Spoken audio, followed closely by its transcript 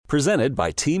Presented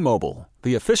by T-Mobile,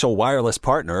 the official wireless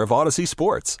partner of Odyssey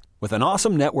Sports. With an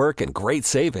awesome network and great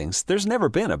savings, there's never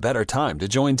been a better time to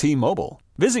join T-Mobile.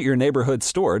 Visit your neighborhood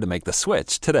store to make the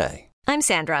switch today. I'm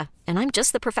Sandra, and I'm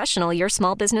just the professional your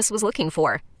small business was looking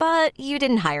for. But you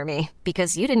didn't hire me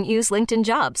because you didn't use LinkedIn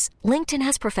Jobs. LinkedIn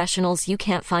has professionals you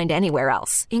can't find anywhere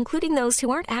else, including those who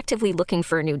aren't actively looking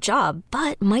for a new job,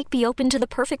 but might be open to the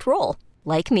perfect role,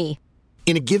 like me.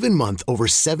 In a given month, over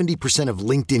 70% of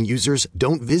LinkedIn users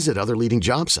don't visit other leading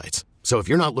job sites. So if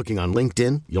you're not looking on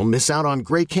LinkedIn, you'll miss out on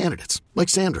great candidates like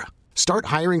Sandra. Start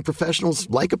hiring professionals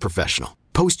like a professional.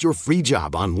 Post your free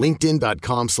job on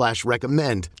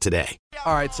linkedin.com/recommend today.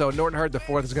 All right, so Norton Hurd IV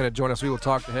is going to join us. We will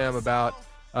talk to him about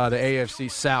the AFC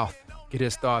South, get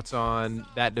his thoughts on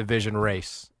that division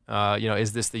race.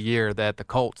 Is this the year that the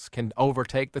Colts can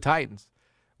overtake the Titans?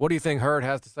 What do you think Hurd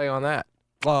has to say on that?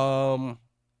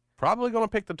 Probably going to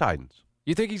pick the Titans.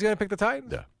 You think he's going to pick the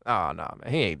Titans? Yeah. Oh, no,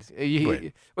 man. He ain't. What,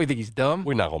 you think he's dumb?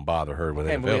 We're not going to bother Hurd with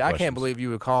NFL questions. I can't believe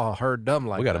you would call Hurd dumb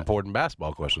like that. We got an important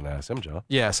basketball question to ask him, John.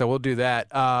 Yeah, so we'll do that.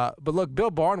 But look, Bill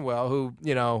Barnwell, who,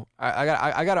 I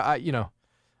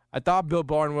thought Bill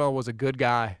Barnwell was a good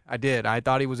guy. I did. I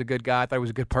thought he was a good guy. I thought he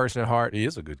was a good person at heart. He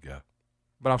is a good guy.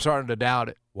 But I'm starting to doubt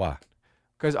it. Why?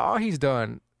 Because all he's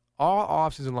done all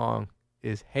offseason long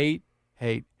is hate.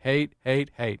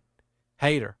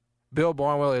 Hater. Bill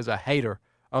Barnwell is a hater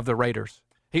of the Raiders.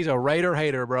 He's a Raider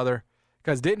hater, brother.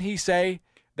 Because didn't he say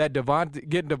that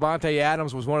getting Devontae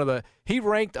Adams was one of the – he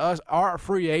ranked our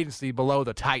free agency below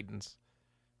the Titans,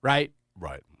 right?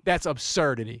 Right. That's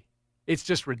absurdity. It's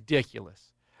just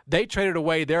ridiculous. They traded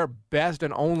away their best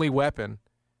and only weapon,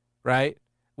 right?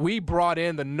 We brought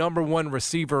in the number one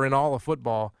receiver in all of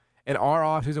football, and our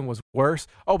offseason was worse.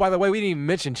 Oh, by the way, we didn't even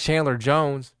mention Chandler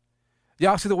Jones.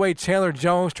 Y'all see the way Chandler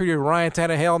Jones treated Ryan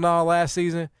Tannehill last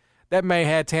season? That man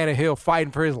had Tannehill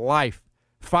fighting for his life.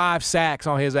 5 sacks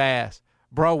on his ass.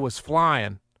 Bro was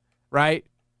flying, right?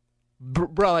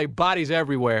 Bro, like bodies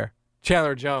everywhere.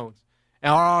 Chandler Jones.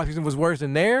 And our offseason was worse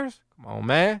than theirs? Come on,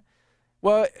 man.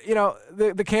 Well,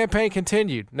 the campaign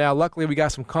continued. Now, luckily, we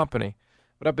got some company.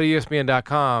 But up at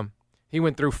ESPN.com, he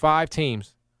went through 5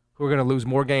 teams who are going to lose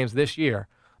more games this year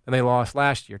than they lost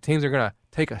last year. Teams are going to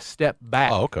take a step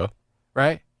back. Oh, okay.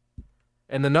 Right?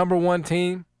 And the number one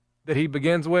team that he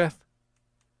begins with,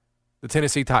 the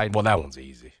Tennessee Titans. Well, that one's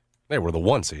easy. They were the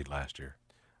 1 seed last year.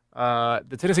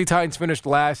 The Tennessee Titans finished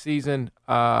last season.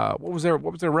 What was their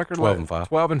record? 12-5.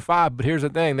 12-5. But here's the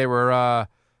thing: they were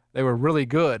really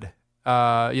good.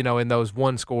 In those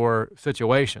 1-score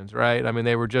situations, right? I mean,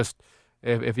 they were just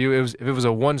if it was a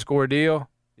 1-score deal,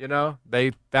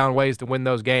 they found ways to win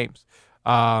those games.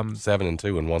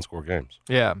 7-2 in 1-score games.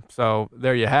 Yeah. So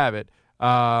there you have it.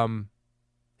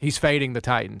 He's fading the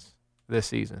Titans this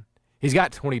season. He's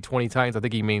got 2020 Titans. I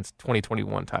think he means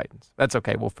 2021 Titans. That's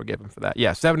okay. We'll forgive him for that.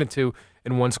 Yeah, 7-2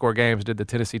 in 1-score games did the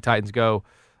Tennessee Titans go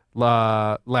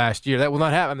last year. That will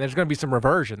not happen. There's going to be some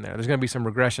reversion there. There's going to be some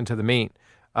regression to the mean.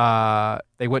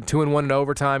 They went 2-1 in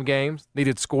overtime games.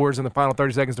 Needed scores in the final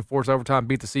 30 seconds to force overtime,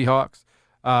 beat the Seahawks.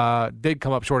 Did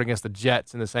come up short against the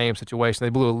Jets in the same situation. They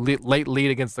blew a late lead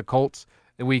against the Colts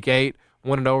in Week 8.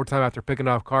 Won in overtime after picking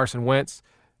off Carson Wentz.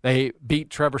 They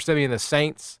beat Trevor Siemian and the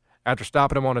Saints after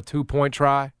stopping him on a 2-point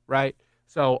try, right?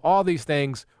 So all these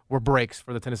things were breaks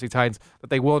for the Tennessee Titans that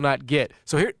they will not get.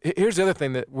 So here's the other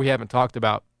thing that we haven't talked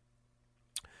about.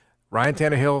 Ryan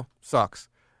Tannehill sucks.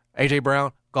 A.J.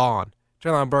 Brown, gone.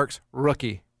 Treylon Burks,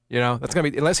 rookie. That's going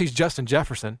to be – unless he's Justin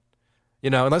Jefferson,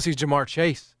 unless he's Jamar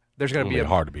Chase. There's going to be a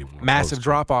hard to be massive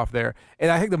drop-off there. And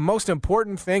I think the most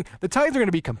important thing, the Titans are going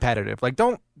to be competitive. Like,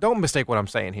 don't mistake what I'm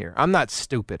saying here. I'm not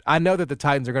stupid. I know that the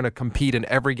Titans are going to compete in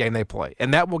every game they play,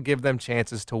 and that will give them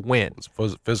chances to win. It's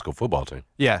a physical football team.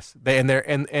 Yes.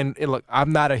 And look,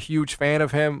 I'm not a huge fan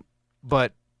of him,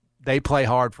 but they play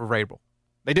hard for Vrabel.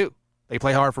 They do. They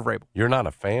play hard for Vrabel. You're not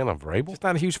a fan of Vrabel? Just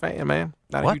not a huge fan, man.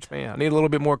 Not a huge fan. I need a little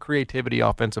bit more creativity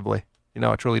offensively.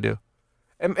 I truly do.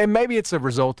 And maybe it's a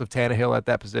result of Tannehill at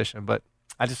that position, but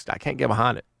I can't get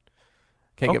behind it.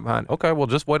 Can't get behind it. Okay, well,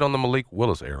 just wait on the Malik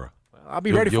Willis era. I'll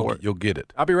be ready for it. You'll get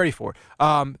it. I'll be ready for it.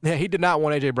 He did not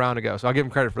want A.J. Brown to go, so I'll give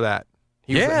him credit for that.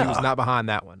 He was not behind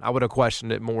that one. I would have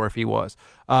questioned it more if he was.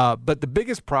 But the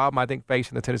biggest problem, I think,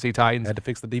 facing the Tennessee Titans had to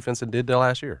fix the defense and did that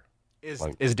last year.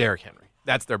 Is Derrick Henry.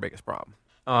 That's their biggest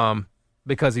problem.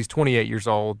 Because he's 28 years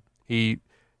old. He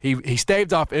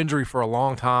staved off injury for a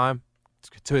long time,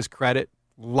 to his credit.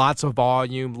 Lots of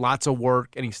volume, lots of work,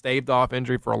 and he staved off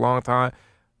injury for a long time.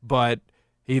 But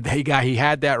he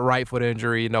had that right foot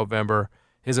injury in November.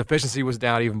 His efficiency was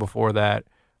down even before that.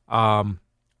 And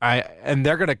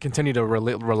they're going to continue to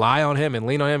rely on him and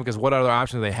lean on him because what other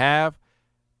options they have?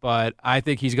 but I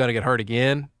think he's going to get hurt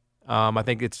again. I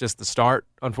think it's just the start,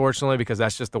 unfortunately, because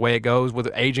that's just the way it goes with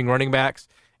aging running backs.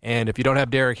 And if you don't have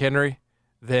Derrick Henry,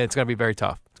 then it's going to be very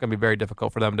tough. It's going to be very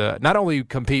difficult for them to not only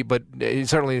compete, but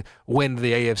certainly win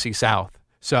the AFC South.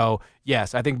 So,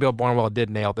 yes, I think Bill Barnwell did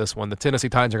nail this one. The Tennessee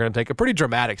Titans are going to take a pretty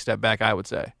dramatic step back, I would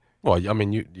say. Well, I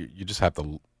mean, you just have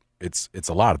to it's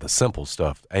a lot of the simple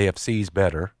stuff. AFC's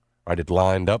better, right? It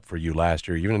lined up for you last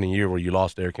year. Even in the year where you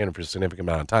lost Derrick Henry for a significant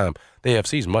amount of time, the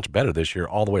AFC's much better this year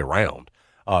all the way around.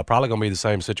 Probably going to be the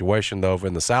same situation, though,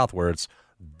 in the South where it's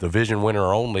division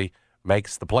winner only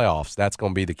makes the playoffs. That's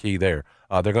going to be the key there.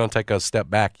 They're going to take a step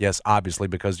back, yes, obviously,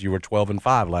 because you were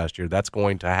 12-5 last year. That's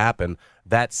going to happen.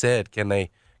 That said, can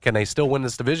they still win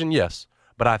this division? Yes.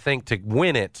 But I think to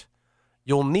win it,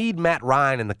 you'll need Matt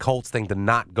Ryan and the Colts thing to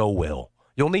not go well.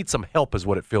 You'll need some help is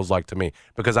what it feels like to me,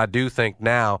 because I do think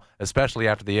now, especially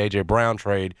after the A.J. Brown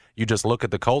trade, you just look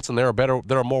at the Colts and they're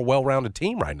a more well-rounded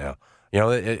team right now. You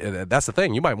know, that's the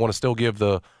thing. You might want to still give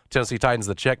the Tennessee Titans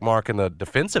the check mark in the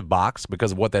defensive box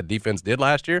because of what that defense did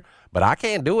last year, but I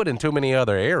can't do it in too many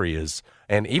other areas.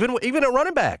 And even a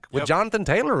running back with Jonathan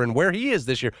Taylor and where he is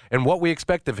this year and what we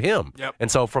expect of him. Yep. And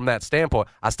so from that standpoint,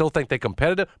 I still think they're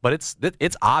competitive, but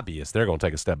it's obvious they're going to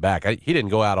take a step back. He didn't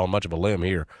go out on much of a limb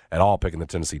here at all picking the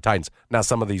Tennessee Titans. Now,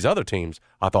 some of these other teams,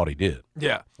 I thought he did.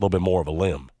 Yeah. A little bit more of a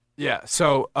limb. Yeah,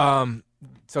 so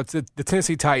it's the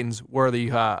Tennessee Titans were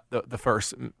the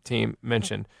first team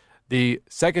mentioned. The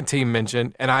second team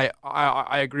mentioned, and I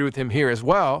agree with him here as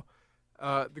well,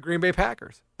 the Green Bay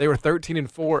Packers. They were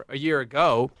 13-4 a year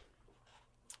ago,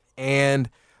 and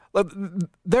look,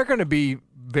 they're going to be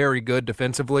very good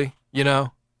defensively, you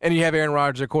know, and you have Aaron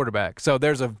Rodgers at quarterback. So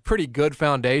there's a pretty good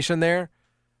foundation there,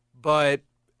 but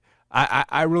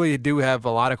I really do have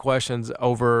a lot of questions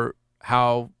over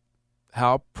how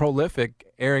prolific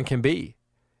Aaron can be.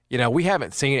 You know, we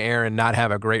haven't seen Aaron not have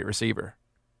a great receiver.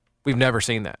 We've never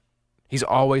seen that. He's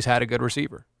always had a good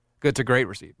receiver, good to great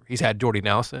receiver. He's had Jordy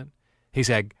Nelson. He's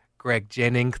had Greg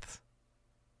Jennings,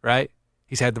 right?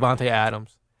 He's had Devontae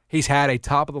Adams. He's had a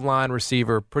top-of-the-line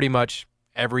receiver pretty much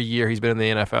every year he's been in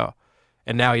the NFL,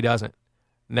 and now he doesn't.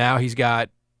 Now he's got,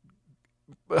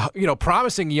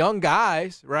 promising young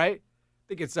guys, right?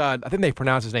 I think they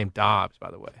pronounce his name Dobbs,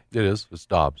 by the way. It is. It's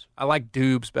Dobbs. I like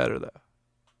Doobs better, though.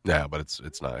 Yeah, but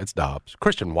it's not. It's Dobbs.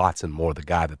 Christian Watson more the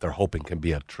guy that they're hoping can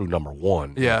be a true number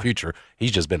one in the future. He's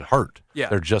just been hurt. Yeah.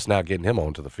 They're just now getting him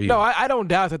onto the field. No, I don't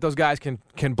doubt that those guys can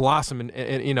blossom and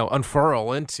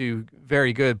unfurl into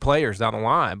very good players down the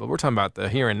line. But we're talking about the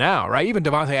here and now, right? Even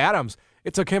Devontae Adams,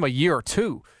 it took him a year or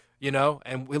two,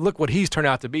 and look what he's turned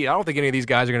out to be. I don't think any of these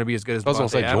guys are going to be as good as Devontae Adams. I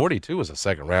was going to say, Jordy, too, was a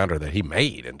second-rounder that he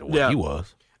made into what he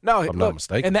was. No, if I'm not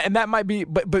mistaken. And that might be,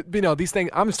 but these things,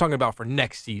 I'm just talking about for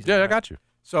next season. Yeah, right? I got you.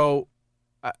 So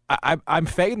I'm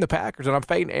fading the Packers, and I'm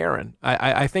fading Aaron.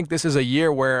 I think this is a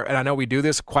year where, and I know we do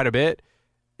this quite a bit,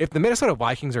 if the Minnesota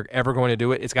Vikings are ever going to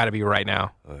do it, it's got to be right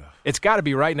now. It's got to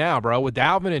be right now, bro, with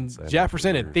Dalvin and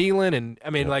Jefferson and Thielen. And,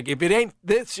 if it ain't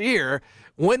this year,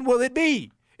 when will it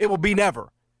be? It will be never.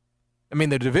 I mean,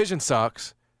 the division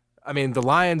sucks. I mean, the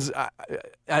Lions,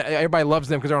 everybody loves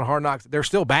them because they're on Hard Knocks. They're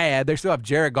still bad. They still have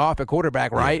Jared Goff at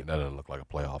quarterback, right? That doesn't look like a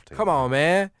playoff team. Come on,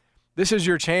 man. This is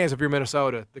your chance if you're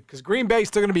Minnesota, because Green Bay's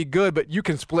still going to be good, but you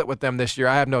can split with them this year.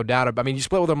 I have no doubt about it. I mean, you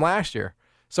split with them last year.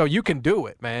 So you can do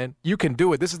it, man. You can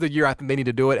do it. This is the year I think they need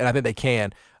to do it, and I think they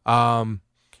can. I'm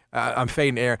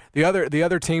fading Aaron. The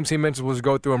other teams he mentioned, was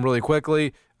go through them really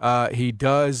quickly. He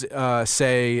does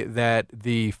say that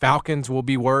the Falcons will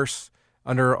be worse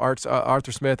under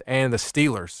Arthur Smith, and the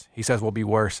Steelers, he says, will be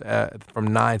worse from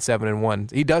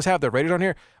 9-7-1. He does have the Raiders on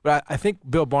here, but I think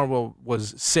Bill Barnwell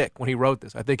was sick when he wrote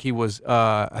this. I think he was.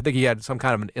 I think he had some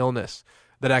kind of an illness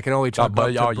that I can only chalk up to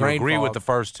brain you agree fog. with the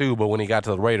first two, but when he got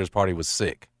to the Raiders part, he was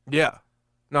sick. Yeah.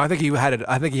 No, I think he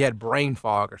had brain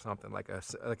fog or something, like a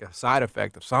side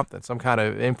effect of something, some kind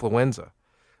of influenza,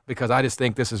 because I just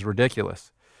think this is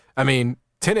ridiculous. I mean,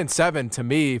 10-7 to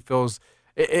me feels.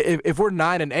 If we're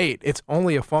 9-8, it's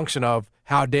only a function of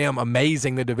how damn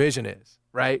amazing the division is,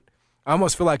 right? I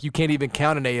almost feel like you can't even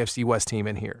count an AFC West team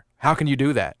in here. How can you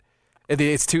do that?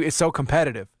 It's so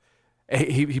competitive.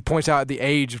 He points out the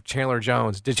age of Chandler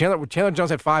Jones. Chandler Jones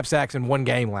had 5 sacks in one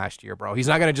game last year, bro. He's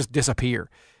not going to just disappear.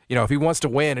 If he wants to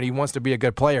win and he wants to be a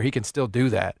good player, he can still do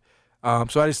that.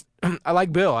 So I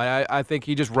like Bill. I think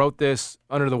he just wrote this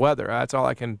under the weather. That's all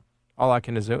I can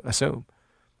assume.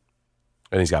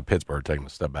 And he's got Pittsburgh taking a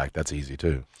step back. That's easy,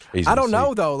 too. I don't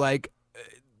know, though. Like,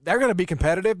 they're going to be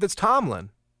competitive. That's Tomlin,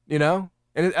 And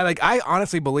I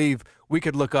honestly believe we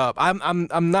could look up.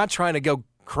 I'm not trying to go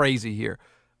crazy here,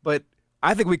 but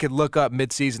I think we could look up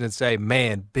midseason and say,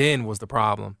 man, Ben was the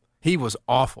problem. he was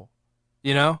awful,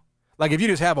 you know? Like, if you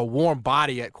just have a warm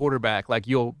body at quarterback, like,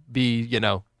 you'll be,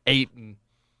 8 and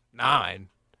 9.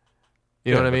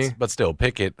 You know what I mean? But still,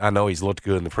 Pickett, I know he's looked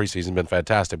good in the preseason, been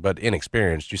fantastic, but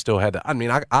inexperienced. You still had to – I mean,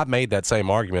 I made that same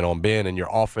argument on Ben and your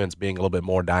offense being a little bit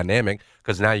more dynamic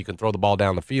because now you can throw the ball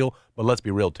down the field. But let's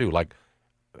be real, too. Like,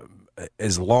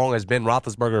 as long as Ben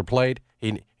Roethlisberger played,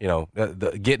 he,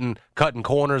 cutting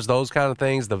corners, those kind of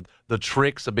things, the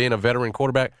tricks of being a veteran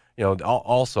quarterback,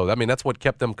 also, I mean, that's what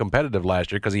kept them competitive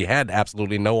last year because he had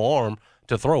absolutely no arm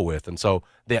to throw with. And so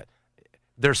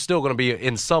there's still going to be,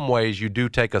 in some ways, you do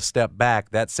take a step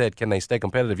back. That said, can they stay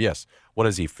competitive? Yes. What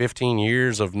is he, 15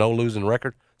 years of no losing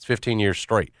record? It's 15 years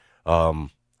straight.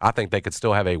 I think they could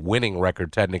still have a winning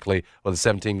record technically with a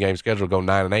 17-game schedule, go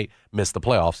 9-8, miss the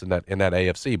playoffs in that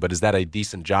AFC. But is that a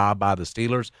decent job by the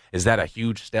Steelers? Is that a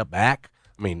huge step back?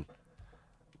 I mean,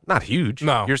 not huge.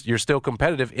 No. You're still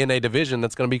competitive in a division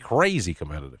that's going to be crazy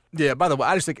competitive. Yeah, by the way,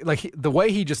 I just think the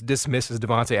way he just dismisses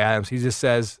Davante Adams, he just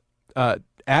says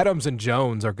Adams and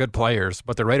Jones are good players,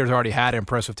 but the Raiders already had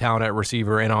impressive talent at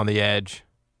receiver and on the edge.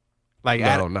 Like,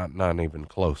 no, not even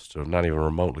close to, not even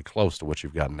remotely close to what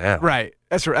you've got now. Right.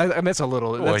 That's right. I mean, that's a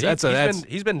little.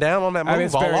 He's been down on that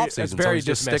move all offseason. It's very so he's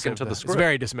just sticking to the script. It's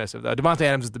very dismissive. Davante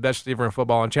Adams is the best receiver in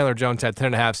football, and Chandler Jones had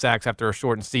 10.5 sacks after a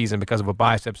shortened season because of a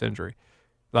biceps injury.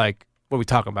 Like, what are we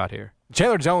talking about here?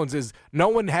 Chandler Jones no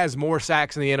one has more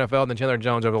sacks in the NFL than Chandler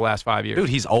Jones over the last 5 years. Dude,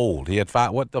 he's old. He had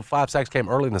 5. The 5 sacks came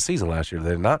early in the season last year,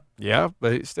 did it not? Yeah,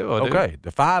 but still. Okay,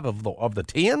 the 5 of the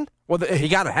 10. Well, he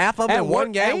got a half of them in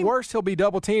one game. At worst, he'll be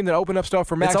double teamed and open up stuff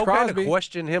for Max Crosby. It's okay to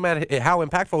question him at how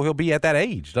impactful he'll be at that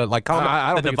age. Like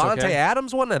I don't think the Davante it's okay.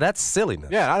 Adams one, that's silliness.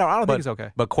 Yeah, I don't think it's okay.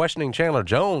 But questioning Chandler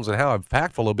Jones and how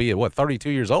impactful he'll be at 32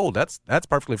 years old, that's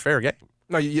perfectly fair game.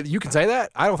 No, you can say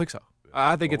that. I don't think so.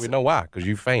 I think we know why, because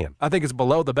you fan. I think it's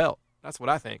below the belt. That's what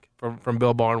I think from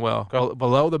Bill Barnwell. Okay.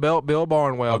 Below the belt, Bill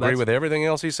Barnwell. I agree with everything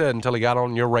else he said until he got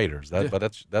on your Raiders.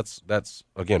 But that's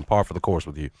again par for the course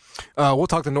with you. We'll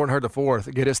talk to Norton Hurd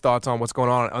IV, get his thoughts on what's going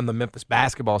on the Memphis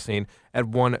basketball scene at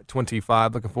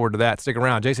 1:25. Looking forward to that. Stick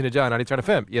around. Jason and John, 90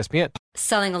 FM, ESPN.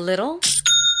 Selling a little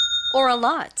or a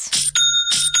lot?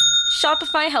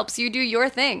 Shopify helps you do your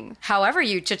thing, however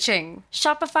you cha-ching.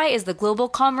 Shopify is the global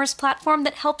commerce platform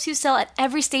that helps you sell at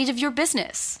every stage of your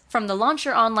business. From the launch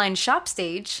your online shop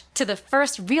stage, to the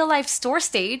first real-life store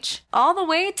stage, all the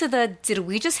way to the did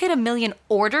we just hit 1 million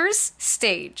orders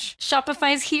stage.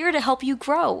 Shopify's here to help you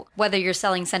grow. Whether you're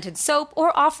selling scented soap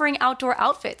or offering outdoor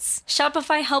outfits,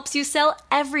 Shopify helps you sell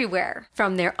everywhere.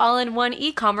 From their all-in-one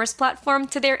e-commerce platform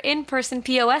to their in-person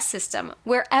POS system,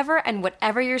 wherever and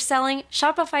whatever you're selling,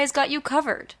 Shopify's got you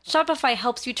covered. Shopify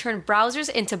helps you turn browsers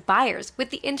into buyers with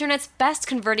the internet's best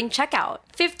converting checkout.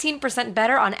 15%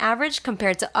 better on average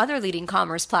compared to other leading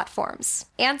commerce platforms.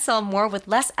 And sell more with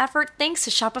less effort thanks to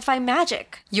Shopify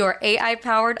Magic, your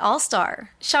AI-powered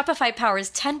all-star. Shopify powers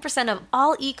 10% of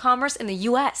all e-commerce in the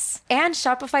U.S. And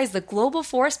Shopify is the global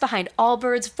force behind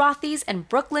Allbirds, Rothy's, and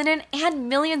Brooklinen, and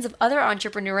millions of other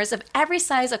entrepreneurs of every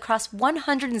size across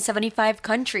 175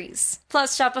 countries.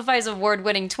 Plus, Shopify's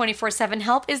award-winning 24/7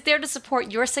 help is there to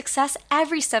support your success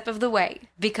every step of the way.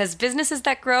 Because businesses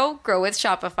that grow with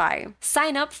Shopify.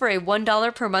 Sign up for a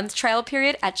 $1 per month trial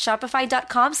period at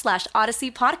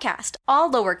shopify.com/Odyssey Podcast, all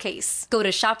lowercase. Go to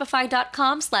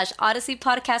shopify.com/Odyssey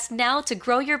Podcast now to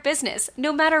grow your business,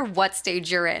 no matter what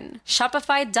stage you're in.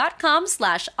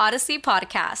 Shopify.com/Odyssey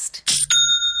Podcast.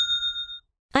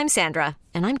 I'm Sandra,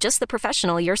 and I'm just the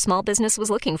professional your small business was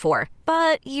looking for.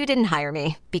 But you didn't hire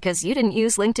me because you didn't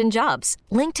use LinkedIn Jobs.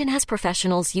 LinkedIn has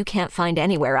professionals you can't find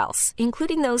anywhere else,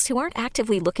 including those who aren't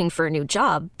actively looking for a new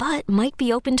job, but might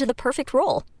be open to the perfect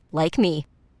role, like me.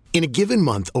 In a given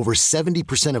month, over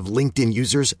 70% of LinkedIn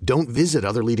users don't visit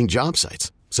other leading job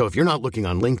sites. So if you're not looking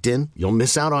on LinkedIn, you'll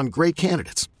miss out on great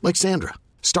candidates like Sandra.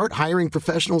 Start hiring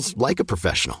professionals like a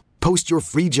professional. Post your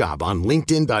free job on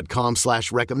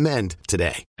linkedin.com/recommend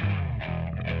today.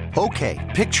 Okay,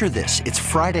 picture this. It's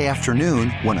Friday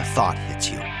afternoon when a thought hits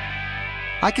you.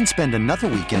 I can spend another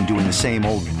weekend doing the same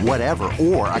old whatever,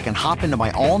 or I can hop into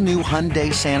my all-new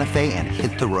Hyundai Santa Fe and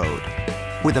hit the road.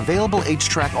 With available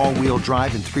H-Track all-wheel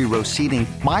drive and 3-row seating,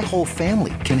 my whole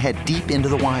family can head deep into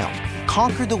the wild.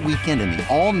 Conquer the weekend in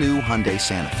the all-new Hyundai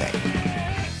Santa Fe.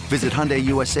 Visit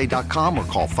HyundaiUSA.com or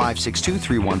call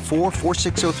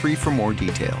 562-314-4603 for more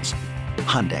details.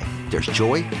 Hyundai, there's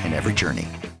joy in every journey.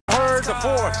 Hurd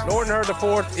IV. Norton Hurd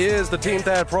IV is the Team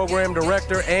Thad Program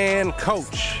Director and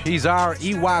Coach. He's our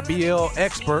EYBL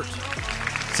expert.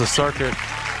 It's a circuit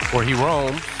where he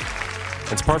roams.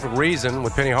 It's perfect reason,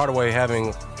 with Penny Hardaway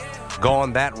having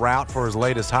gone that route for his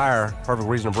latest hire, perfect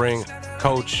reason to bring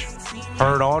Coach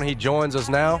Herd on. He joins us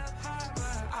now.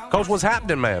 Coach, what's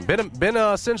happening, man?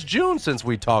 Been since June since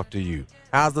we talked to you.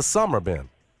 How's the summer been?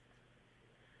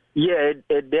 Yeah,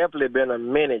 it definitely been a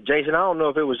minute. Jason, I don't know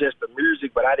if it was just the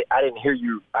music, but I didn't hear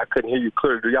you. I couldn't hear you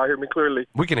clearly. Do y'all hear me clearly?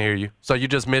 We can hear you. So you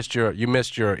just missed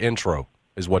your intro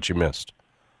is what you missed.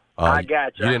 I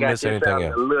got you. You didn't miss anything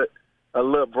else. A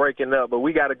little breaking up, but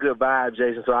we got a good vibe,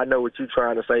 Jason, so I know what you're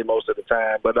trying to say most of the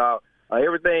time. But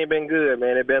everything been good,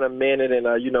 man. It's been a minute, and,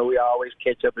 we always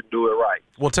catch up and do it right.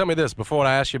 Well, tell me this. Before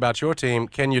I ask you about your team,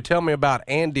 can you tell me about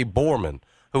Andy Borman,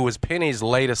 who was Penny's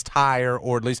latest hire,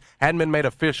 or at least hadn't been made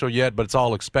official yet, but it's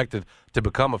all expected to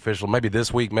become official, maybe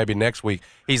this week, maybe next week.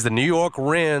 He's the New York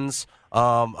Wrens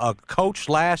a coach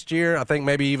last year, I think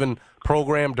maybe even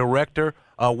program director.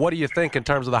 What do you think in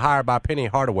terms of the hire by Penny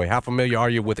Hardaway? How familiar are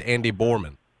you with Andy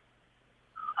Borman?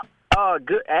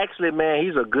 Good. Actually, man,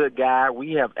 he's a good guy.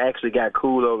 We have actually got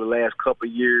cool over the last couple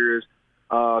of years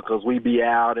because we be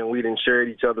out and we done shared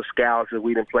each other's scouts and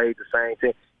we done played the same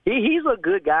thing. He's a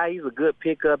good guy. He's a good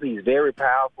pickup. He's very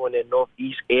powerful in that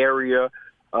Northeast area.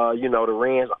 The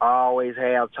Rams always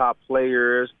have top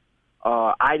players.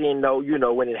 I didn't know,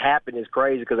 when it happened, it's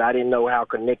crazy because I didn't know how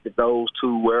connected those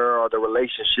two were or the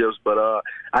relationships. But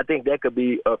I think that could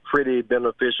be a pretty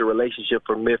beneficial relationship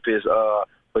for Memphis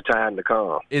for time to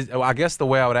come. I guess the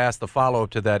way I would ask the follow-up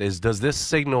to that is, does this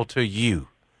signal to you?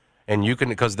 And you can,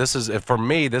 because this is, for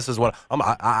me, this is what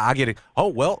I get it. Oh,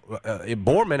 well,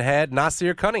 Borman had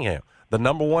Nasir Cunningham, the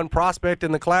number one prospect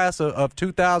in the class of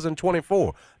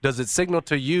 2024. Does it signal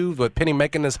to you with Penny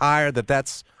making this hire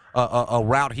that's a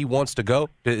route he wants to go?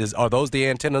 Are those the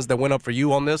antennas that went up for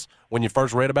you on this when you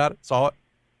first read about it, saw it?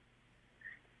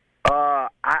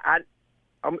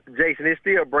 Jason, it's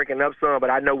still breaking up some,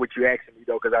 but I know what you're asking me,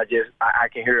 though, because I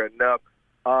can hear enough.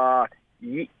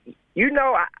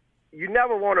 You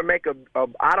never want to make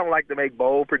I don't like to make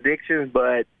bold predictions,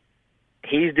 but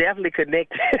he's definitely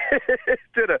connected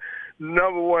to the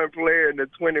number one player in the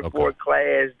 24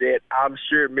 class that I'm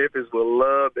sure Memphis would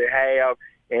love to have,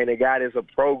 and the guy is a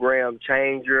program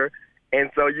changer. And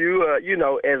so as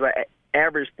an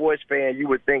average sports fan, you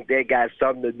would think that got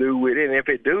something to do with it. And if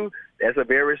it do, that's a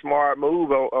very smart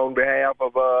move on behalf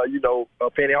of,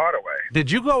 Penny Hardaway. Did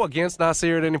you go against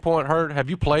Nasir at any point, Hurd? Have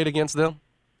you played against them?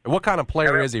 What kind of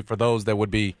player is he for those that would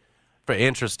be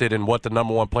interested in what the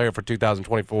number one player for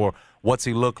 2024, what's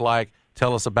he look like?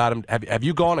 Tell us about him. Have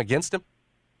you gone against him?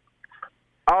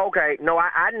 Okay. No,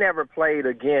 I never played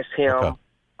against him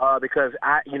because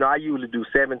I usually do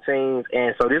 17s,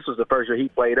 and so this was the first year he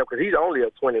played up because he's only a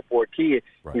 24 kid.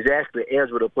 Right. He's actually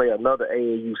eligible to play another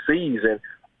AAU season.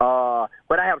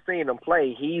 But I have seen him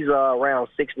play. He's around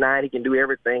 6'9". He can do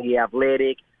everything. He's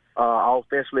athletic.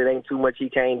 Offensively, there ain't too much he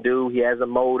can't do. He has a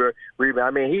motor, rebound.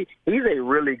 I mean, he's a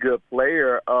really good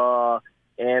player,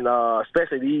 and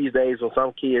especially these days when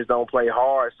some kids don't play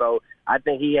hard. So I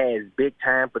think he has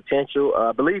big-time potential.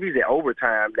 I believe he's at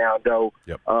overtime now, though.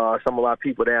 Yep. Some of our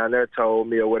people down there told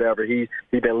me or whatever. He's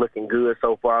been looking good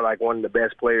so far, like one of the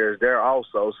best players there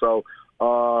also. So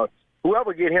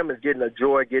whoever get him is getting a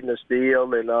joy, getting a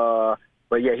steal. And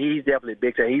but, yeah, he's definitely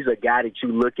big time. He's a guy that you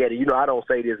look at. I don't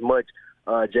say this much,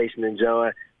 Jason and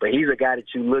John, but he's a guy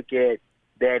that you look at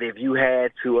that if you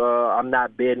had to, I'm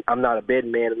not a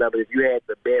betting man enough, but if you had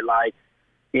to bet, like,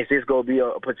 is this going to be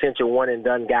a potential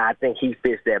one-and-done guy, I think he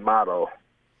fits that model.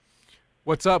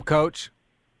 What's up, Coach?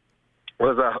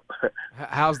 What's up?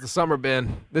 How's the summer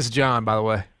been? This is John, by the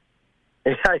way.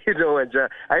 How you doing, John?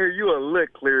 I hear you a little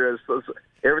clearer, so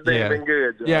everything's been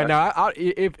good, John. Yeah, no,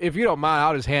 if you don't mind,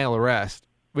 I'll just handle the rest.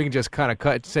 We can just kind of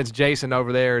cut. Since Jason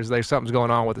over there something's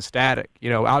going on with the static,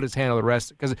 I'll just handle the rest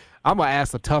because I'm going to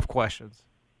ask the tough questions.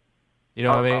 You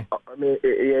know what I mean? I mean,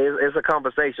 it's a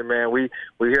conversation, man. We're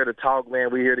here to talk,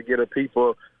 man. We're here to get the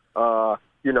people,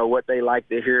 what they like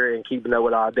to hear and keeping up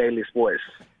with our daily sports.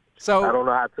 So I don't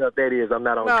know how tough that is. I'm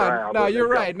not on trial. No, you're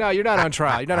right. No, you're not on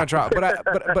trial. You're not on trial.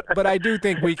 But I do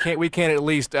think we can at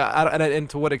least, and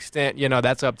to what extent,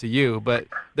 that's up to you. But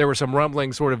there were some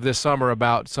rumblings sort of this summer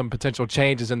about some potential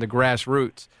changes in the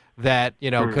grassroots that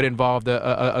could involve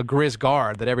a Grizz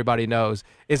guard that everybody knows.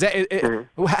 Is that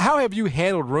how have you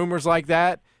handled rumors like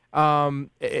that?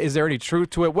 Is there any truth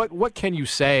to it? What can you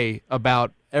say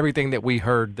about everything that we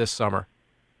heard this summer?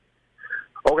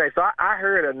 Okay, so I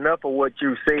heard enough of what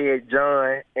you said,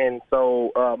 John, and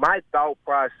so my thought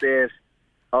process,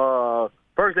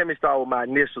 first let me start with my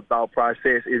initial thought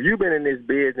process. If you've been in this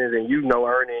business and you know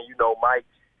Ernie and you know Mike,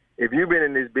 if you've been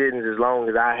in this business as long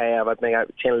as I have, I think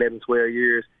 10, 11, 12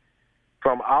 years,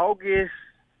 from August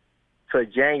to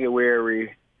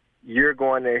January, you're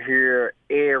going to hear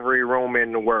every rumor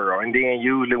in the world. And then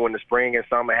usually when the spring and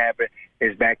summer happen,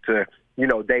 it's back to,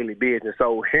 daily business.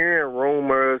 So hearing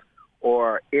rumors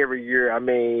or every year, I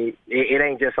mean, it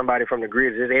ain't just somebody from the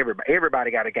Grizzlies. It's everybody.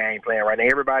 Everybody got a game plan right now.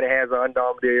 Everybody has an Under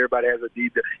Armour deal. Everybody has a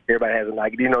Adidas. Everybody has a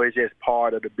Nike. It's just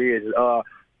part of the business.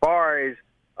 Far as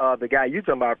the guy you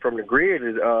talking about from the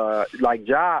Grizzlies, like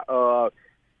Ja,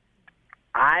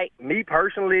 me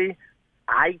personally,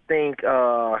 I think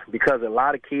because a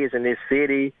lot of kids in this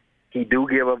city, he do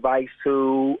give advice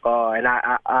to, and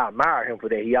I admire him for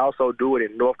that. He also do it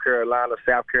in North Carolina,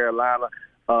 South Carolina.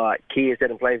 Kids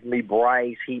that play for me,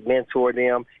 Bryce, he mentored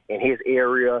them in his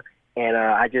area, and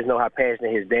I just know how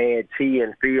passionate his dad, T,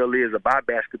 and Phil is about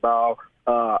basketball.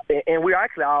 And we're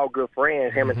actually all good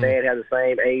friends. Him and Dad have the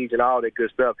same age and all that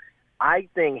good stuff. I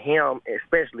think him,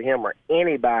 especially him or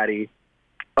anybody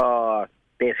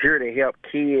that's here to help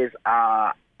kids,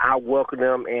 I welcome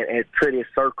them and to this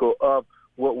circle of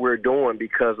what we're doing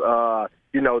because,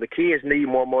 the kids need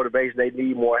more motivation. They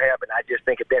need more help. And I just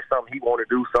think if that's something he want to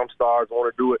do, some stars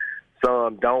want to do it,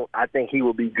 some don't. I think he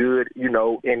will be good, in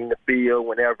the field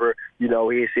whenever,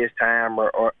 it's his time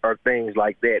or things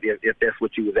like that, if that's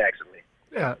what you was asking me.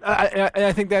 Yeah,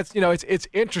 I think that's, it's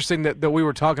interesting that we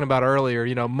were talking about earlier,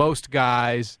 most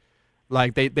guys,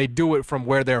 like, they do it from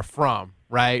where they're from,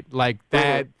 right? Like,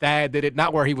 Thad did it,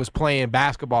 not where he was playing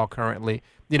basketball currently,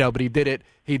 but he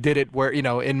did it where,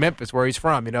 in Memphis, where he's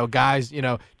from. Guys,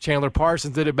 Chandler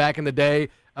Parsons did it back in the day.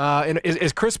 And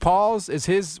is Chris Paul's,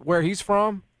 where he's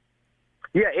from?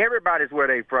 Yeah, everybody's where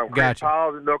they from. Chris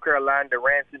Paul's in North Carolina,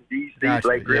 Durant's in D.C.,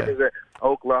 Blake Griffin's in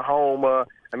Oklahoma.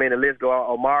 I mean, the list go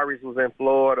on. Omari's was in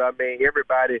Florida. I mean,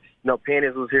 everybody,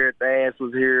 Pennis was here, Thad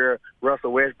was here,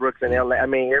 Russell Westbrook's in L.A. I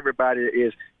mean, everybody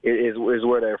is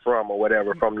where they're from or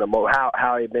whatever, from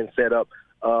how it's been set up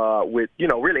with,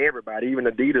 really everybody, even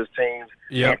Adidas teams.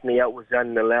 Yep. Anthony Edwards was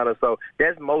done in Atlanta. So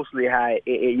that's mostly how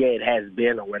it has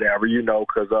been or whatever,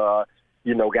 because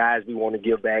guys, we want to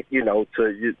give back,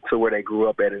 to where they grew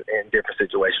up at in different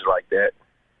situations like that.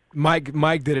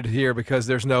 Mike did it here because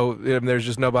there's no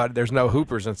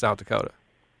hoopers in South Dakota.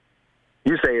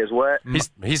 You say is what?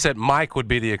 He said Mike would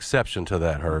be the exception to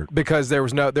that, Hurt. Because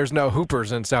there's no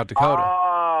hoopers in South Dakota.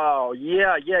 Oh,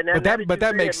 yeah. Now, but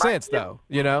that makes sense, though,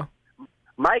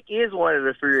 Mike is one of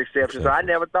the few exceptions. So I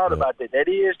never thought about that. That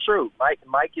is true. Mike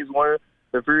is one of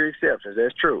the few exceptions.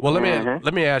 That's true. Well,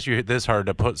 let me ask you this, Hurt,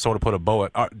 to put a bow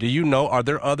at. Do you know, are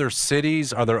there other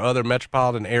cities, are there other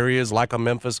metropolitan areas like a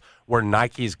Memphis where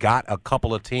Nike's got a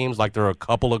couple of teams, like there are a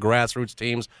couple of grassroots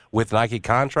teams with Nike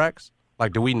contracts?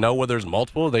 Like, do we know where there's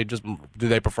multiple? Do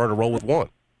they prefer to roll with one?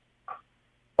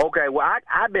 Okay, well,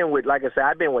 I've been with, like I said,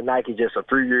 I've been with Nike just for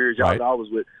 3 years. Y'all know I was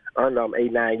with under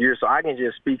 8-9 years, so I can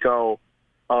just speak on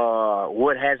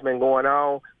what has been going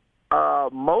on.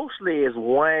 Mostly is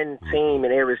one team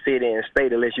in every city and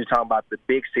state, unless you're talking about the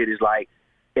big cities like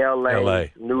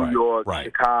L.A. New York,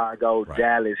 Chicago,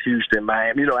 Dallas, Houston,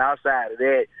 Miami. Outside of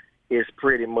that, it's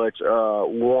pretty much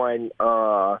one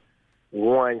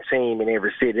team in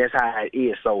every city. That's how it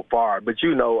is so far. But,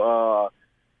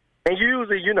 and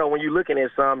usually, when you're looking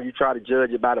at something, you try to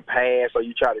judge it by the past or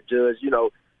you try to judge,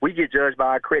 we get judged by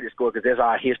our credit score because that's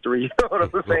our history, you know what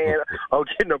I'm saying, of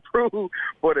getting approved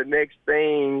for the next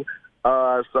thing.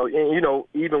 So,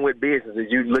 even with businesses,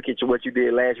 you look at what you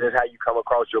did last year, that's how you come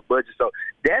across your budget. So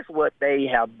that's what they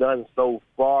have done so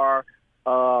far.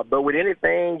 But with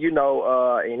anything,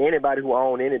 and anybody who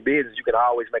owns any business, you can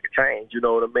always make a change, you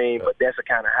know what I mean? But that's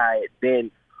kind of how it's been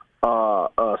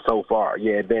so far.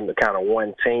 Yeah, it's been the kind of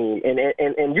one team.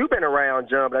 And you've been around,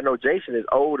 John, but I know Jason is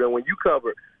older. When you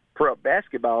covered prep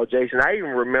basketball, Jason, I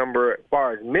even remember as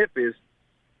far as Memphis,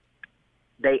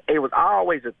 it was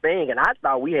always a thing, and I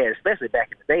thought we had, especially back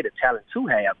in the day, the talent to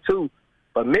have too.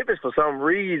 But Memphis, for some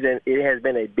reason, it has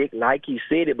been a big Nike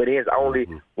city, but it has only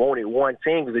wanted one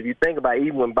team. Because if you think about it,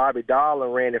 even when Bobby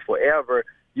Darlin ran it forever,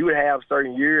 you would have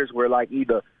certain years where like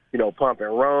either Pump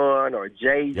and Run or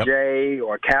JJ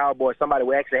or Cowboy, somebody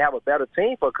would actually have a better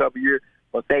team for a couple of years,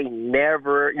 but they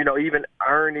never, even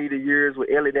Ernie the years with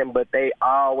Elliott, but they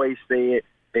always said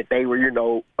that they were,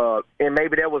 and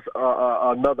maybe there was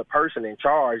another person in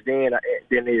charge then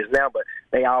it is now, but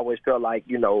they always felt like,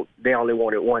 they only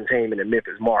wanted one team in the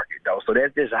Memphis market, though. So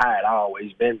that's just how it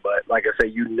always been. But like I say,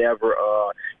 you never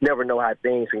know how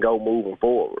things can go moving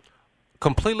forward.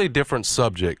 Completely different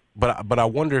subject, but I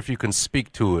wonder if you can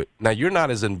speak to it. Now, you're not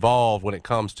as involved when it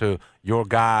comes to your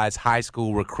guys' high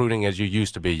school recruiting as you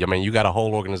used to be. I mean, you got a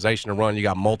whole organization to run. You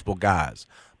got multiple guys.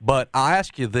 But I'll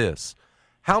ask you this.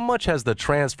 How much has the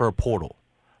transfer portal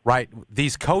right?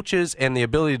 These coaches and the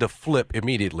ability to flip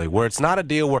immediately, where it's not a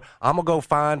deal where I'm going to go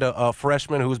find a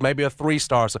freshman who's maybe a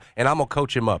 3-star and I'm going to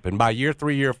coach him up. And by year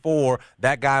 3, year 4,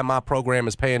 that guy in my program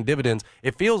is paying dividends.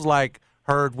 It feels like,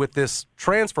 Herd, with this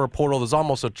transfer portal, there's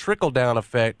almost a trickle-down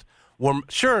effect where,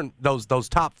 sure, those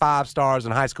top 5 stars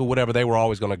in high school, whatever, they were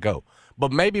always going to go.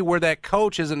 But maybe where that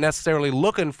coach isn't necessarily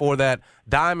looking for that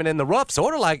diamond in the rough,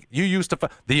 sort of like you used to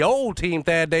the old Team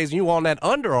Thad days, and you on that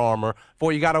Under Armour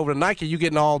before you got over to Nike, you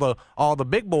getting all the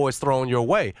big boys thrown your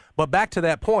way. But back to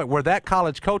that point where that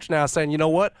college coach now saying, you know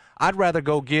what, I'd rather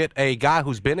go get a guy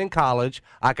who's been in college.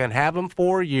 I can have him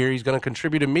for a year. He's going to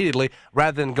contribute immediately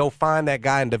rather than go find that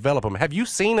guy and develop him. Have you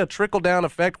seen a trickle-down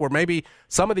effect where maybe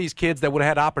some of these kids that would have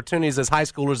had opportunities as high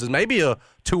schoolers as maybe a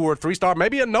 2 or 3-star,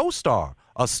 maybe a no-star,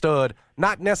 a stud,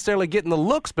 not necessarily getting the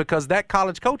looks because that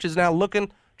college coach is now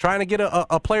trying to get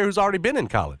a player who's already been in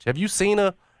college? Have you seen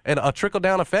a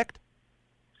trickle-down effect?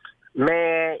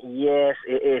 Man, yes,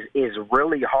 it's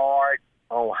really hard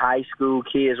on high school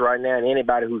kids right now, and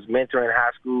anybody who's mentoring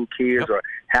high school kids or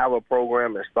have a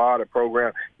program and start a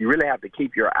program, you really have to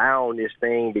keep your eye on this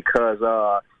thing because,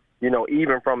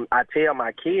 even I tell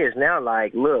my kids now,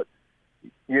 like, look,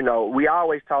 we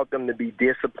always taught them to be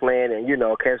disciplined and,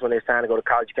 because when it's time to go to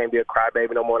college, you can't be a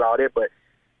crybaby no more and all that. But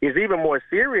it's even more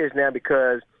serious now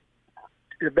because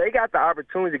if they got the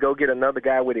opportunity to go get another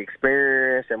guy with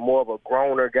experience and more of a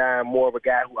growner guy, more of a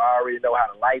guy who already know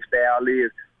how the lifestyle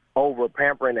is over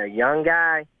pampering a young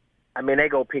guy, I mean, they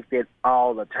go pick that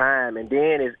all the time. And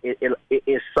then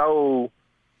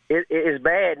it's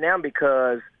bad now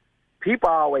because people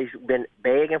always been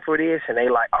begging for this, and they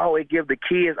like, oh, it give the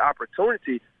kids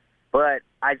opportunity. But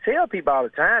I tell people all the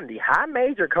time, the high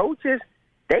major coaches,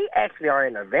 they actually are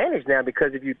an advantage now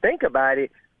because if you think about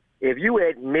it, if you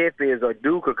at Memphis or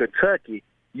Duke or Kentucky,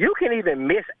 you can even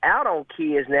miss out on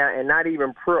kids now and not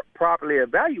even properly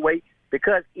evaluate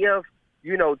because if,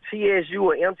 TSU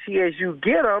or MTSU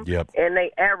get them and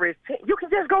they average 10, you can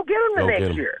just go get them the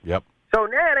next year. Yep. So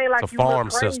now it ain't like it's a you farm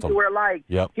look crazy system. where, like,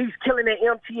 he's killing at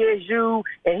MTSU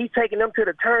and he's taking them to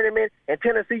the tournament, and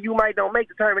Tennessee, you might don't make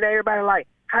the tournament. Everybody like,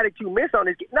 how did you miss on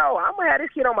this kid? No, I'm going to have this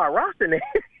kid on my roster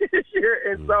next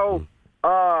year. And so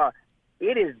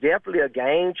it is definitely a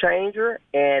game changer.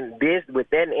 And this, with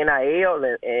that NIL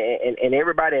and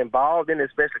everybody involved in it,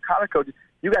 especially college coaches,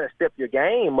 you got to step your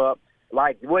game up.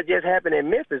 Like what just happened in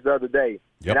Memphis the other day.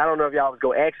 And I don't know if y'all was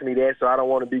going to ask me that, so I don't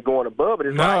want to be going above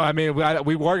it. I mean,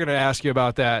 we were going to ask you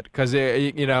about that because,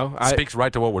 speaks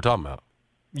right to what we're talking about.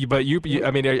 But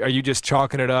I mean, are you just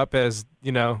chalking it up as,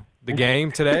 the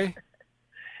game today?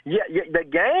 Yeah, the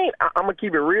game, I'm going to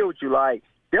keep it real with you. Like,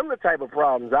 them the type of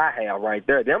problems I have right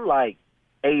there. Them, like,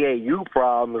 AAU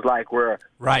problems, like where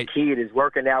a kid is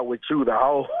working out with you the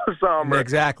whole summer.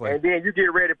 Exactly. And then you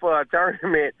get ready for a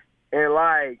tournament and,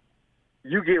 like,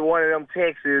 you get one of them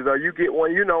texts or you get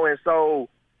one, and so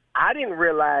I didn't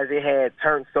realize it had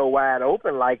turned so wide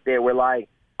open like that where, like,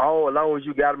 oh, as long as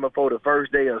you got them before the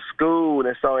first day of school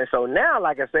and so now,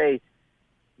 like I say,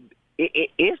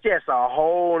 it's just a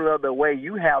whole other way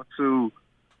you have to,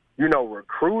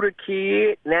 recruit a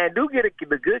kid. Now, do get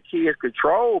the good kids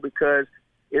control because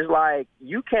it's like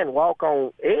you can walk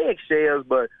on eggshells,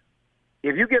 but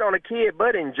if you get on a kid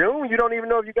butt in June, you don't even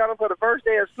know if you got them for the first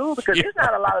day of school because there's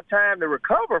not a lot of time to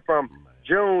recover from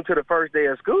June to the first day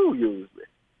of school usually.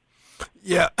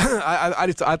 Yeah,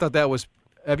 I thought that was.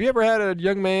 Have you ever had a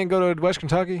young man go to West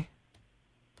Kentucky?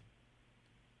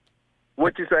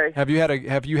 What you say? Have you had a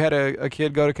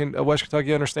kid go to West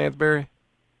Kentucky under Stansbury?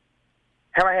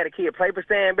 Have I had a kid play for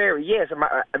Stansbury? Yes,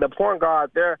 the point guard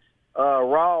there,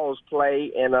 Rawls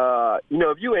play, and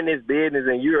if you're in this business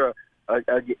and you're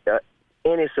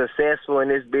any successful in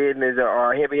this business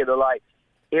or heavy hitter, like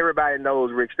everybody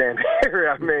knows Rick Stansbury.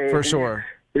 I mean, for sure,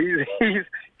 he's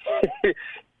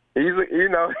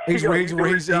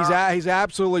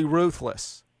absolutely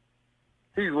ruthless.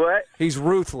 He's what? He's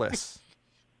ruthless.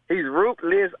 He's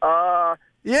ruthless.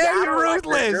 He's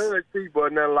ruthless. Like people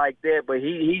or nothing like that, but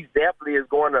he definitely is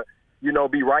going to,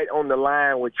 be right on the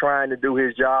line with trying to do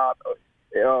his job.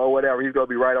 Or whatever, he's gonna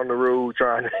be right on the rule,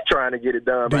 trying to get it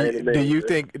done. Do you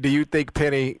think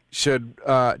Penny should?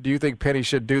 Do you think Penny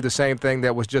should do the same thing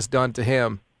that was just done to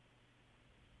him?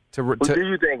 Do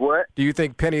you think what? Do you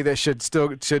think Penny should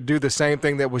do the same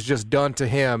thing that was just done to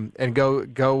him and go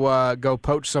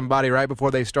poach somebody right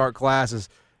before they start classes?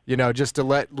 Just to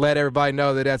let everybody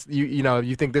know that that's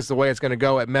you think this is the way it's going to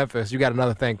go at Memphis. You got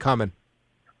another thing coming.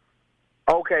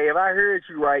 Okay, if I heard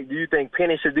you right, do you think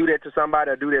Penny should do that to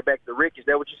somebody or do that back to Rick? Is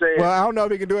that what you said? Well, I don't know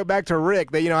if he can do it back to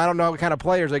Rick. I don't know what kind of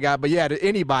players they got, but yeah, to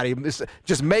anybody,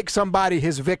 just make somebody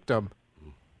his victim.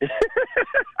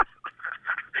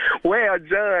 Well,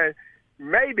 John,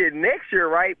 maybe next year,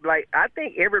 right? Like, I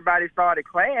think everybody started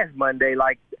class Monday,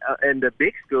 like in the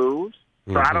big schools.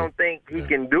 So I don't think he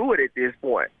can do it at this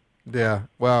point. Yeah.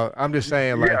 Well, I'm just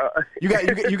saying, like, you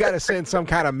got to send some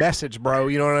kind of message, bro.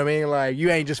 You know what I mean? Like, you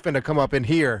ain't just finna come up in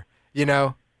here, you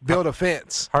know, build a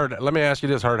fence. Herd, let me ask you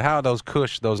this, Herd. How are those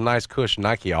nice cush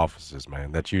Nike offices,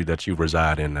 man, that you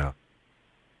reside in now?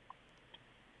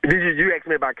 Did you ask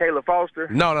me about Caleb Foster?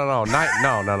 No.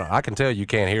 No. I can tell you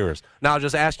can't hear us. Now,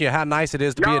 just asking you how nice it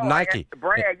is to be at Nike.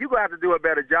 Brad, you're going to have to do a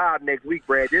better job next week,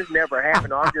 Brad. This never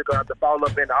happened. I'm just going to have to follow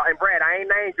up. And Brad, I ain't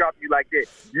name dropping you like that.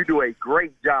 You do a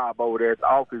great job over there at the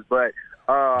office, but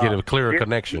get a clearer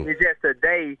connection. It's just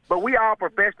today. But we all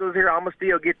professionals here. I'm going to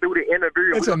still get through the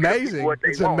interview. It's amazing.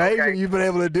 It's amazing okay? You've been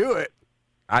able to do it.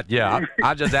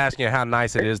 I'm just asking you how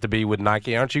nice it is to be with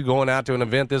Nike. Aren't you going out to an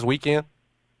event this weekend?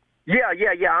 Yeah.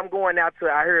 I'm going out to,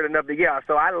 I heard another,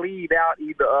 so I leave out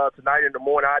either tonight or in the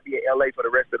morning. I'll be in L.A. for the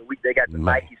rest of the week. They got the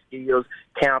Nike Skills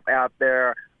camp out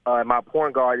there. My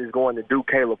point guard is going to do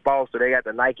Caleb Foster. They got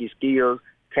the Nike Skills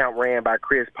camp ran by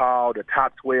Chris Paul. The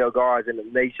top 12 guards in the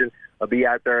nation will be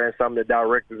out there and some of the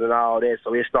directors and all that.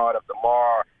 So it starts up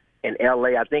tomorrow in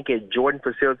L.A. I think at Jordan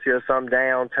facility or some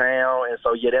downtown. And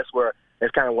so,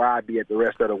 that's kind of where I'd be at the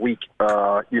rest of the week,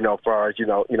 far as,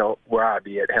 where I'd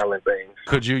be at handling things.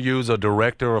 Could you use a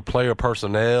director of player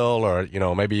personnel or,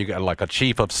 maybe you got like a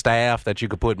chief of staff that you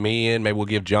could put me in? Maybe we'll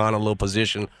give John a little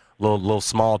position, little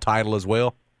small title as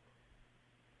well?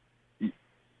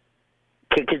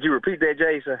 Could you repeat that,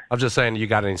 Jason? I'm just saying, you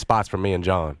got any spots for me and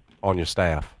John on your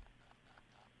staff?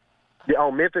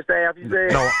 On Memphis staff, you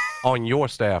said? No, on your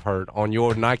staff, Hurt. On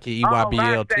your Nike,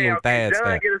 EYBL, Team Thad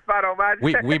staff. Get a spot on my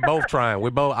staff. We both trying.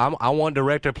 I want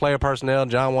director of player personnel.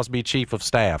 John wants to be chief of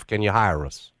staff. Can you hire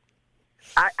us?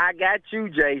 I got you,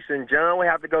 Jason. John, we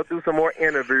have to go through some more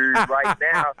interviews right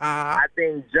now. I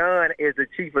think John is the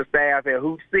chief of staff at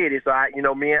Hoop City, so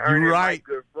me and Ernie are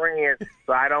good friends.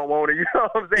 So I don't want to, you know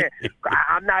what I'm saying?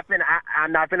 I'm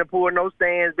not finna pull no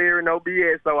Stansberry, no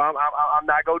BS. So I'm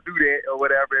not gonna do that or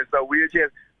whatever. And so we'll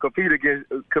just compete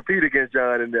against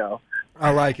John and them. I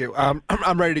like it. I'm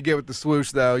ready to get with the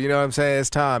swoosh, though. You know what I'm saying? It's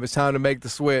time. It's time to make the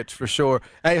switch for sure.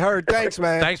 Hey, Herd, thanks,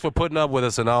 man. Thanks for putting up with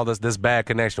us and all this bad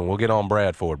connection. We'll get on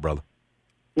Brad for it, brother.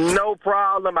 No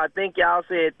problem. I think y'all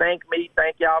said thank me.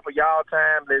 Thank y'all for y'all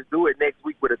time. Let's do it next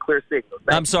week with a clear signal.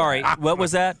 I'm sorry. What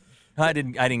was that? I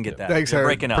didn't get that. Thanks, Herd.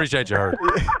 Breaking up. Appreciate you, Herd.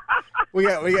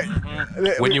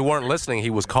 When you weren't listening, he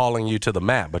was calling you to the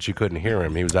map, but you couldn't hear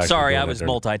him. He was actually sorry. I was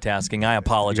multitasking. I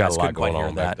apologize. Couldn't quite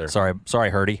hear that. Sorry,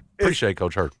 Herdy. Appreciate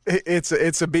Coach Herd.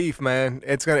 It's a beef, man.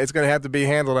 It's gonna have to be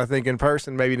handled, I think, in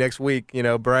person maybe next week.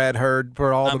 Brad Herd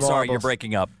for all the marbles. I'm sorry, you're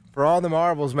breaking up. For all the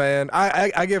marbles, man.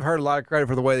 I give Herd a lot of credit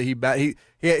for the way that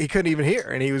he couldn't even hear,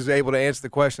 and he was able to answer the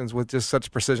questions with just such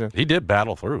precision. He did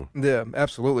battle through. Yeah,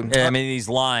 absolutely. Yeah, I mean, these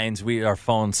lines, our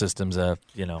phone systems,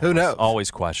 who knows?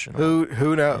 Always questionable.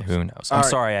 Who knows? Who knows? I'm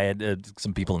sorry, I had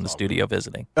some people in the studio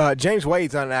visiting. James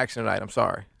Wade's not in action tonight. I'm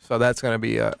sorry. So that's gonna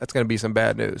be some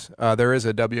bad news. There is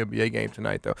a WNBA game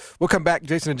tonight, though. We'll come back.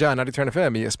 Jason and John, 90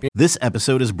 FM, ESPN. This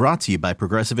episode is brought to you by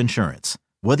Progressive Insurance.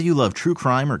 Whether you love true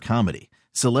crime or comedy,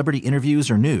 celebrity interviews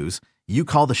or news, you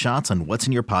call the shots on what's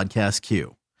in your podcast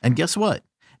queue. And guess what?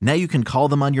 Now you can call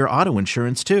them on your auto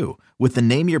insurance too with the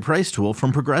Name Your Price tool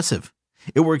from Progressive.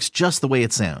 It works just the way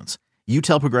it sounds. You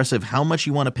tell Progressive how much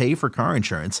you want to pay for car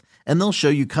insurance, and they'll show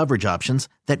you coverage options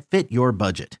that fit your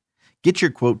budget. Get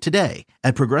your quote today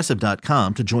at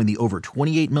Progressive.com to join the over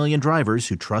 28 million drivers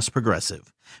who trust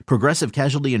Progressive. Progressive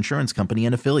Casualty Insurance Company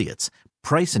and Affiliates.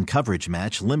 Price and coverage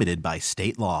match limited by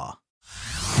state law.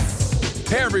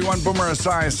 Hey everyone, Boomer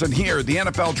Esiason here. The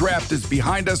NFL Draft is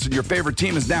behind us and your favorite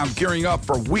team is now gearing up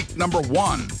for week number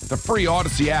 1. The free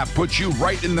Odyssey app puts you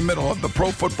right in the middle of the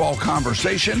pro football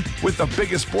conversation with the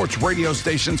biggest sports radio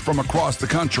stations from across the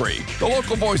country. The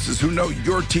local voices who know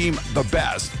your team the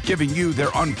best, giving you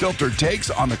their unfiltered takes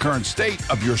on the current state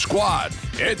of your squad.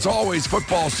 It's always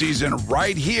football season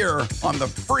right here on the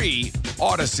free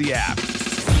Odyssey app.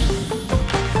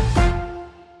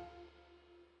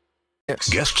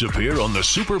 Guests appear on the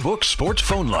Superbook Sports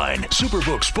phone line.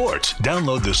 Superbook Sports.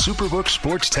 Download the Superbook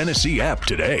Sports Tennessee app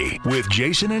today with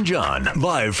Jason and John,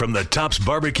 live from the Tops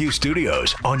Barbecue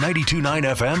Studios on 92.9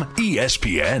 FM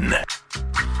ESPN.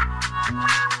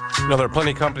 There are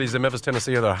plenty of companies in Memphis,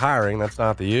 Tennessee that are hiring. That's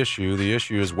not the issue. The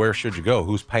issue is where should you go?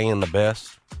 Who's paying the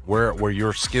best? Where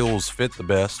your skills fit the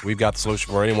best? We've got the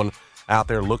solution for anyone out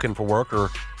there looking for work or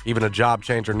even a job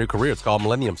change or new career. It's called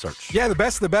Millennium Search. Yeah, the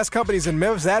best companies in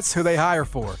Memphis, that's who they hire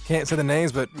for. Can't say the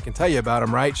names, but we can tell you about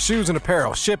them, right? Shoes and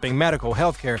apparel, shipping, medical,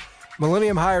 healthcare.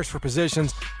 Millennium hires for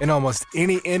positions in almost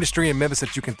any industry in Memphis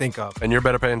that you can think of. And your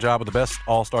better paying job with the best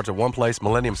all starts at one place,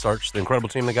 Millennium Search. The incredible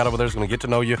team they got over there is going to get to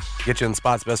know you, get you in the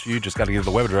spots best for you. Just got to give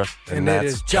the web address. And that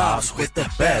is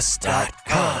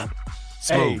jobswiththebest.com.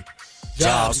 Smooth.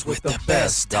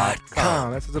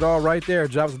 Jobswiththebest.com. That says it all right there.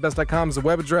 Jobswiththebest.com is the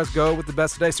web address. Go with the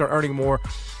best today. Start earning more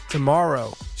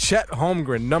tomorrow. Chet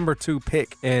Holmgren, number 2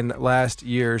 pick in last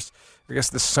year's,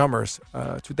 this summer's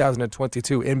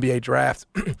 2022 NBA draft,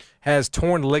 has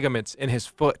torn ligaments in his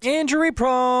foot. Injury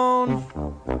prone.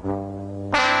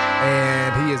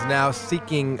 And he is now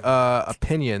seeking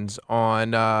opinions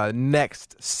on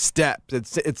next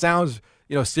steps. It sounds,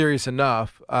 serious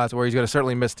enough to where he's going to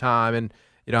certainly miss time, and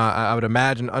I would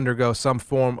imagine undergo some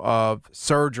form of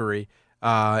surgery,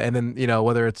 and then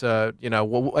whether it's I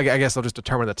guess they'll just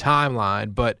determine the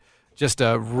timeline, but. Just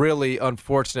a really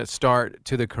unfortunate start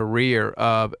to the career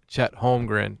of Chet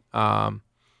Holmgren. And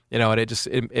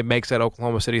it makes that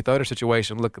Oklahoma City Thunder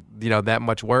situation look, that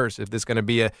much worse. If this is going to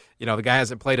be the guy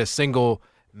hasn't played a single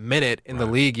minute in the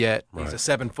league yet. Right. He's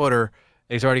a 7-footer.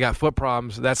 He's already got foot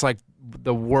problems. That's like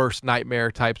the worst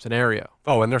nightmare type scenario.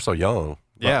 Oh, and they're so young.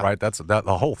 Yeah. Right.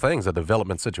 The whole thing's a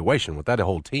development situation with that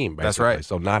whole team, basically. That's right.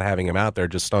 So not having him out there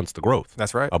just stunts the growth.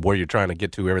 That's right. Of where you're trying to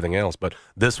get to everything else. But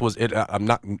this was it.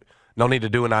 No need to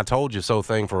do an I told you so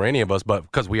thing for any of us, but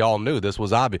because we all knew this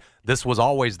was obvious. This was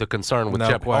always the concern with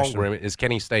Chet Holmgren is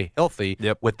can he stay healthy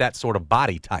with that sort of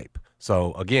body type?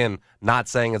 So, again, not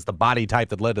saying it's the body type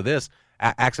that led to this.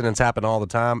 Accidents happen all the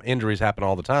time. Injuries happen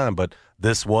all the time. But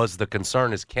this was the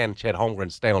concern is can Chet Holmgren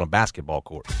stay on a basketball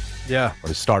court? Yeah. Or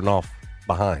he's starting off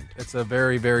behind. It's a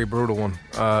very, very brutal one.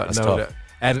 That's tough.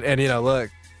 And look,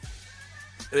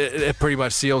 it pretty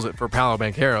much seals it for Paolo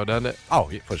Banchero, doesn't it? Oh,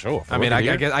 yeah, for sure. I mean,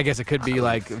 I guess it could be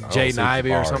like Jay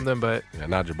Nivey or something, but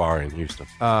not Jabari in Houston.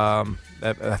 I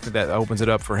think that opens it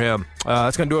up for him.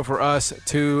 That's going to do it for us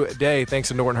today. Thanks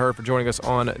to Norton Hurd for joining us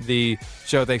on the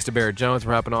show. Thanks to Barrett Jones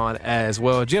for hopping on as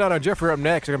well. Gianotto and Jeffrey up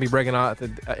next. They're going to be breaking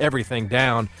everything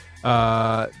down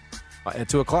at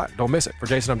 2 o'clock. Don't miss it. For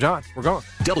Jason, I'm John. We're gone.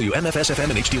 WMFS-FM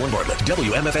and HD1 Bartlett.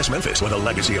 WMFS Memphis, where the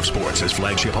legacy of sports is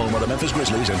flagship home of the Memphis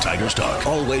Grizzlies and Tigers talk.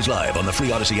 Always live on the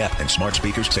free Odyssey app and smart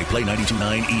speakers. Say Play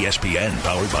 92.9 ESPN,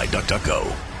 powered by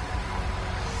DuckDuckGo.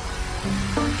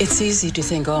 It's easy to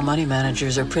think all money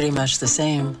managers are pretty much the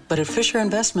same, but at Fisher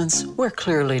Investments, we're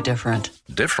clearly different.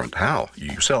 Different? How?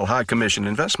 You sell high-commission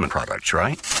investment products,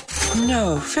 right?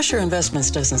 No, Fisher Investments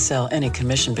doesn't sell any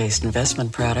commission-based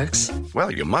investment products.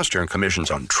 Well, you must earn commissions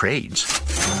on trades.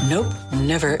 Nope,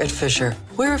 never at Fisher.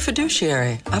 We're a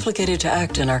fiduciary, obligated to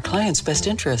act in our client's best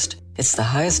interest. It's the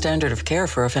highest standard of care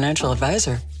for a financial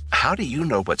advisor. How do you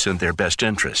know what's in their best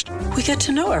interest? We get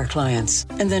to know our clients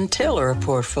and then tailor a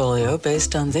portfolio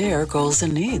based on their goals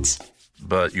and needs.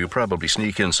 But you probably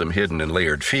sneak in some hidden and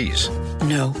layered fees.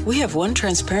 No, we have one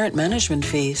transparent management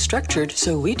fee structured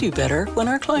so we do better when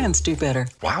our clients do better.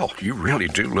 Wow, you really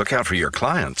do look out for your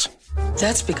clients.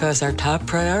 That's because our top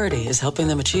priority is helping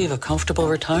them achieve a comfortable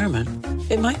retirement.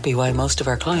 It might be why most of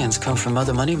our clients come from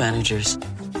other money managers.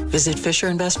 Visit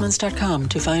FisherInvestments.com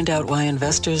to find out why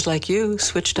investors like you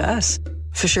switch to us.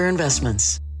 Fisher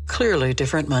Investments. Clearly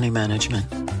different money management.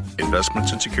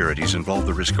 Investments and securities involve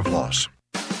the risk of loss.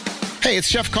 Hey, it's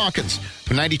Jeff Calkins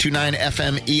from 92.9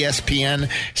 FM ESPN.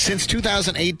 Since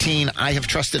 2018, I have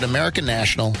trusted American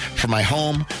National for my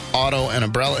home, auto, and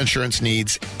umbrella insurance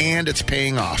needs, and it's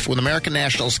paying off. With American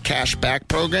National's cash back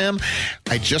program,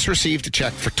 I just received a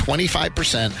check for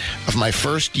 25% of my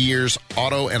first year's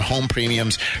auto and home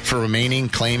premiums for remaining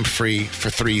claim-free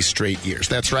for 3 straight years.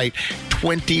 That's right,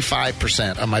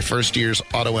 25% of my first year's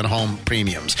auto and home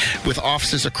premiums. With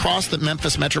offices across the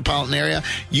Memphis metropolitan area,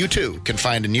 you too can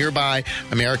find a nearby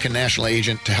American National agent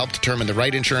to help determine the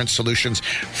right insurance solutions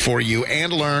for you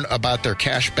and learn about their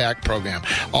cashback program.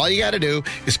 All you got to do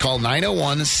is call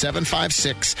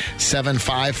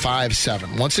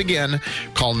 901-756-7557. Once again,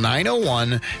 call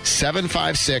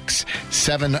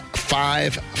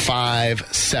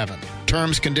 901-756-7557.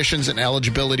 Terms, conditions, and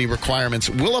eligibility requirements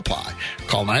will apply.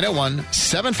 Call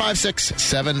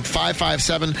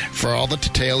 901-756-7557 for all the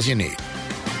details you need.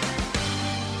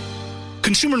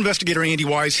 Consumer investigator Andy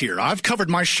Wise here. I've covered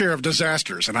my share of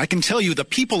disasters, and I can tell you the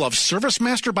people of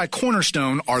ServiceMaster by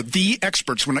Cornerstone are the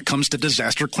experts when it comes to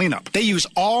disaster cleanup. They use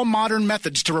all modern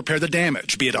methods to repair the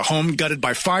damage, be it a home gutted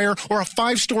by fire or a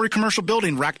 5-story commercial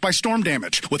building racked by storm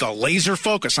damage, with a laser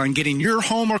focus on getting your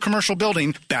home or commercial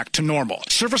building back to normal.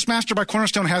 ServiceMaster by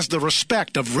Cornerstone has the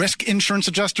respect of risk insurance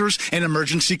adjusters and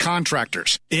emergency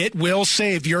contractors. It will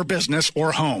save your business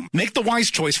or home. Make the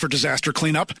wise choice for disaster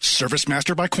cleanup.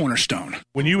 ServiceMaster by Cornerstone.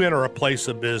 When you enter a place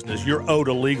of business, you're owed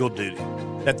a legal duty,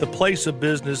 that the place of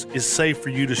business is safe for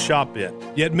you to shop in.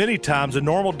 Yet many times a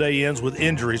normal day ends with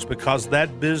injuries because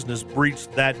that business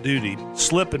breached that duty.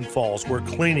 Slip and falls where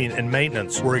cleaning and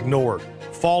maintenance were ignored.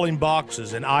 Falling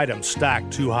boxes and items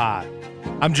stacked too high.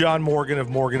 I'm John Morgan of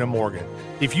Morgan & Morgan.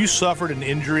 If you suffered an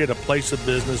injury at a place of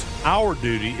business, our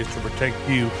duty is to protect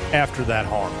you after that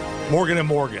harm. Morgan &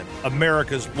 Morgan,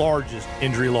 America's largest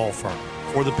injury law firm.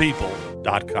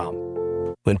 ForThePeople.com.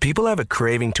 When people have a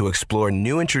craving to explore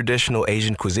new and traditional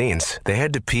Asian cuisines, they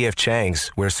head to P.F. Chang's,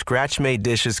 where scratch-made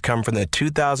dishes come from the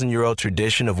 2,000-year-old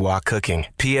tradition of wok cooking.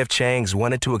 P.F. Chang's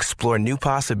wanted to explore new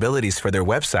possibilities for their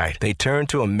website. They turned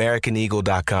to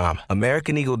AmericanEagle.com.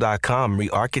 AmericanEagle.com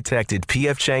re-architected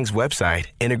P.F. Chang's website,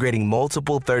 integrating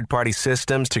multiple third-party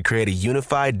systems to create a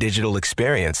unified digital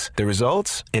experience. The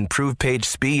results? Improved page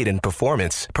speed and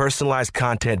performance, personalized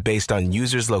content based on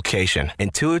users' location,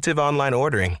 intuitive online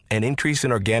ordering, an increase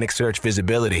in organic search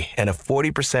visibility, and a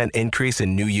 40% increase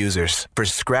in new users. For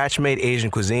scratch-made Asian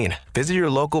cuisine, visit your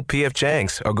local P.F.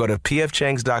 Chang's or go to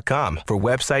pfchangs.com for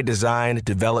website design,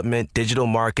 development, digital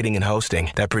marketing, and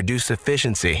hosting that produce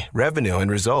efficiency, revenue,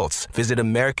 and results. Visit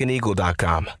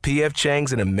AmericanEagle.com. P.F.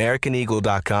 Chang's and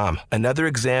AmericanEagle.com. Another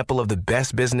example of the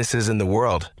best businesses in the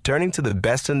world, turning to the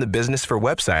best in the business for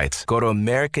websites. Go to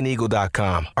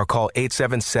AmericanEagle.com or call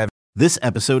 877. This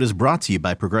episode is brought to you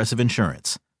by Progressive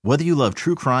Insurance. Whether you love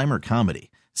true crime or comedy,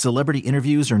 celebrity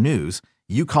interviews or news,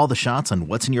 you call the shots on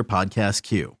what's in your podcast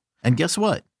queue. And guess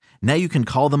what? Now you can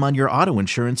call them on your auto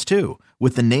insurance too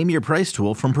with the Name Your Price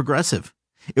tool from Progressive.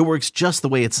 It works just the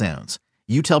way it sounds.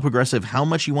 You tell Progressive how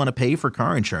much you want to pay for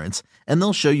car insurance, and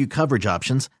they'll show you coverage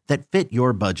options that fit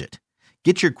your budget.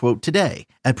 Get your quote today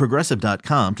at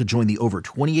Progressive.com to join the over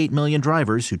 28 million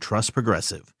drivers who trust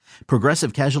Progressive.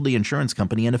 Progressive Casualty Insurance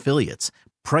Company and Affiliates.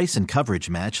 Price and coverage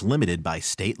match limited by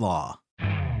state law.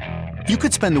 You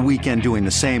could spend the weekend doing the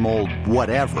same old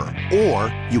whatever,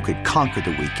 or you could conquer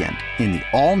the weekend in the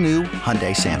all-new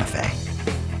Hyundai Santa Fe.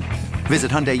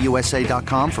 Visit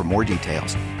HyundaiUSA.com for more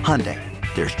details. Hyundai,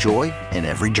 there's joy in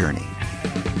every journey.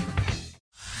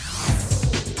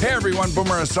 Hey everyone,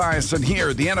 Boomer Esiason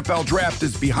here. The NFL Draft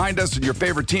is behind us and your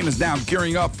favorite team is now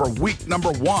gearing up for week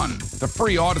number 1. The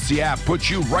free Odyssey app puts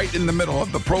you right in the middle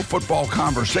of the pro football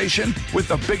conversation with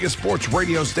the biggest sports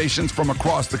radio stations from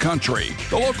across the country.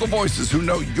 The local voices who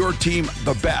know your team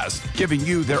the best, giving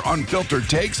you their unfiltered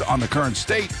takes on the current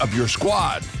state of your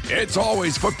squad. It's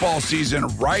always football season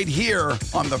right here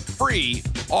on the free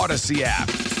Odyssey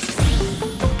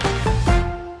app.